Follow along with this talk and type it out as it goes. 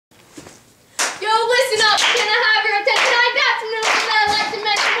listen up. Can I have your attention? I got some news that I'd like to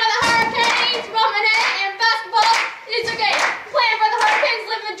mention. For the Hurricanes, Romanet, and basketball, it's okay. Playing for the Hurricanes,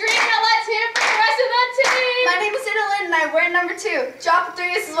 living the dream. Now let's hear from the rest of the team. My name is Annalyn and I wear number 2. Drop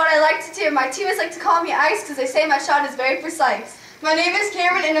threes is what I like to do. My teammates like to call me Ice because they say my shot is very precise. My name is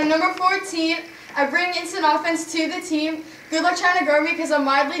Cameron and I'm number 14. I bring instant offense to the team. Good luck trying to guard me because I'm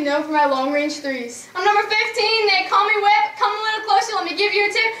widely known for my long-range threes. I'm number 15. They call me Whip. Come a little closer. Let me give you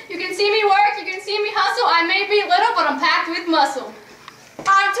a tip. You can see me work. You can see me hustle. I may be little, but I'm packed with muscle.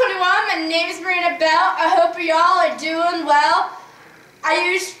 I'm 21. My name is Marina Bell. I hope y'all are doing well.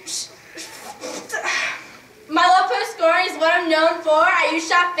 My love for scoring is what I'm known for. I use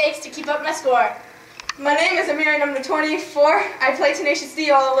shot fakes to keep up my score. My name is Amira, number 24. I play Tenacious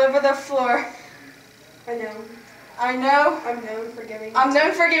D all over the floor. I'm known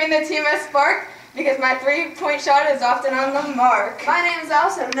for giving the team a spark because my three-point shot is often on the mark. My name is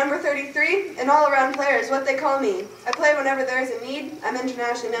Allison, I'm number 33, an all-around player is what they call me. I play whenever there is a need. I'm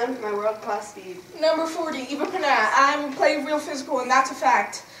internationally known for my world-class speed. Number 40, Eva Panat. I'm playing real physical, and that's a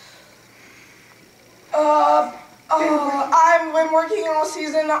fact. I've been working all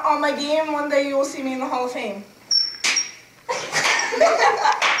season on my game. One day you will see me in the Hall of Fame.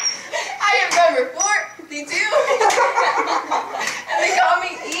 I am number 42, and they call me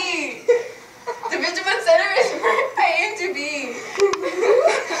E. Division one center is where I aim to be.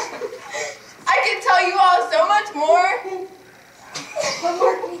 I can tell you all so much more.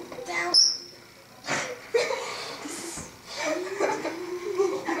 Mark me down.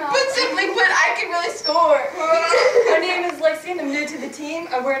 But simply put, I can really score. My name is Lexi and I'm new to the team.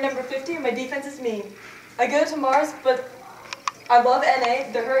 I wear number 50 and my defense is mean. I go to Mars, but I love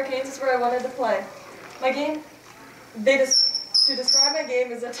NA. The Hurricanes is where I wanted to play. My game, to describe my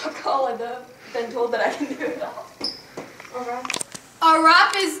game is a tough call. I've been told that I can do it all. Our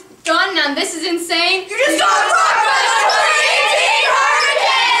rap is done now. This is insane. You just got it right!